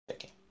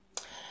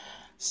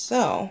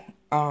So,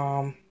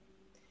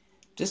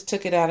 just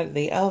took it out of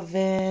the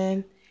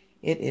oven.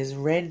 It is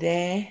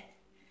ready.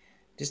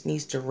 Just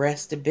needs to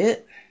rest a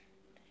bit.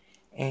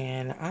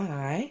 And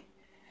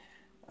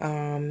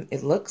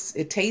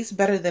it tastes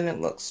better than it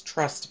looks,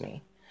 trust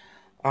me.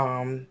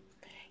 You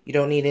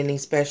don't need any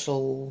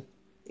special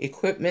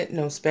equipment,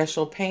 no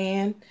special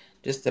pan.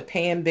 Just a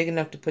pan big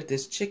enough to put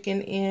this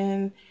chicken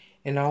in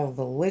and all of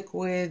the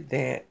liquid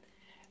that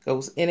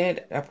goes in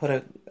it. I put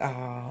a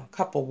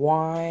cup of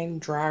wine,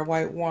 dry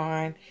white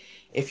wine.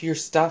 If you're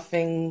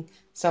stuffing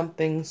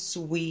something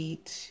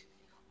sweet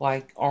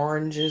like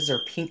oranges or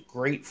pink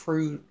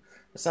grapefruit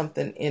or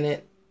something in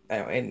it,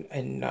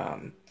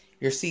 and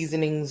your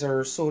seasonings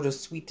are sort of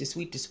sweet to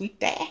sweet to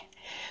sweet there,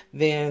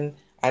 then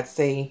I'd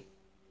say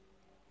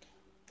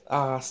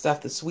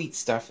stuff the sweet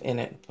stuff in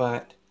it.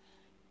 But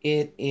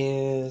it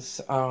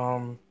is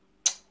a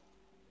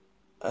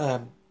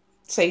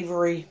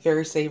savory,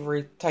 very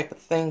savory type of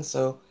thing,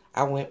 so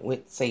I went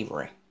with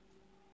savory.